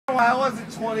I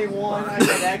wasn't 21. I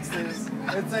got X's.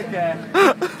 It's okay.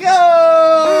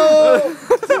 Go!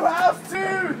 To house 2!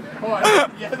 Oh,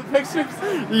 you have the pictures?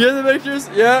 You get the pictures?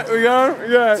 Yeah, we got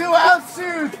them. Yeah. To house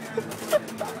 2!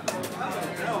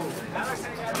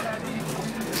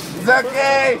 It's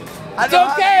okay. I don't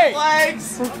have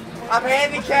legs. I'm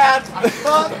handicapped. I'm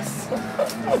fucked.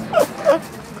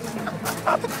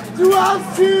 To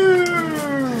house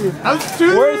 2! House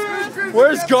 2!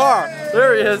 Where's Gar?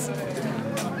 There he is.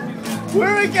 Where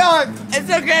are we going? It's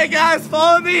okay, guys.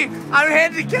 Follow me. I'm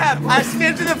handicapped. I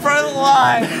skipped to the front of the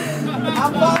line.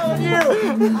 I'm following you.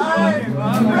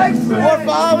 We're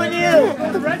following you.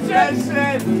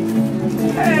 Redhead.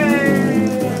 Hey.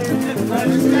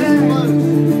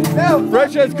 No.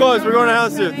 Redhead's closed. We're going to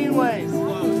Houndstooth. Anyways.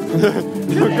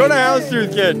 We're going to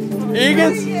Houndstooth, kid.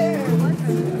 Egan's?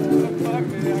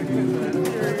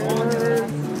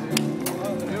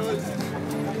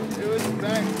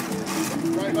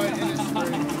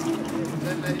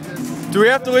 Do we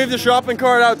have to leave the shopping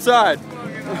cart outside?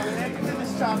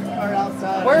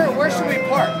 Where should we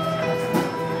park?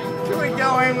 Should we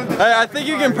go in with the... Hey, I think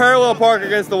you can parallel park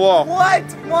against the wall. What?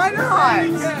 Why not?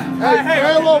 Hey,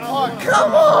 parallel park.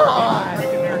 Come on!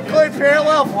 Can we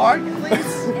parallel park,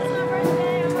 please?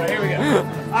 Alright, here we go.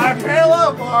 Alright,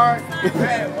 parallel park.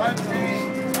 Hey, 1,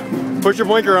 2. Put your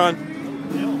blinker on.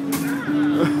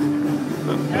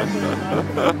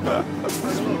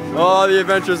 Oh, the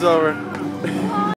adventure's over.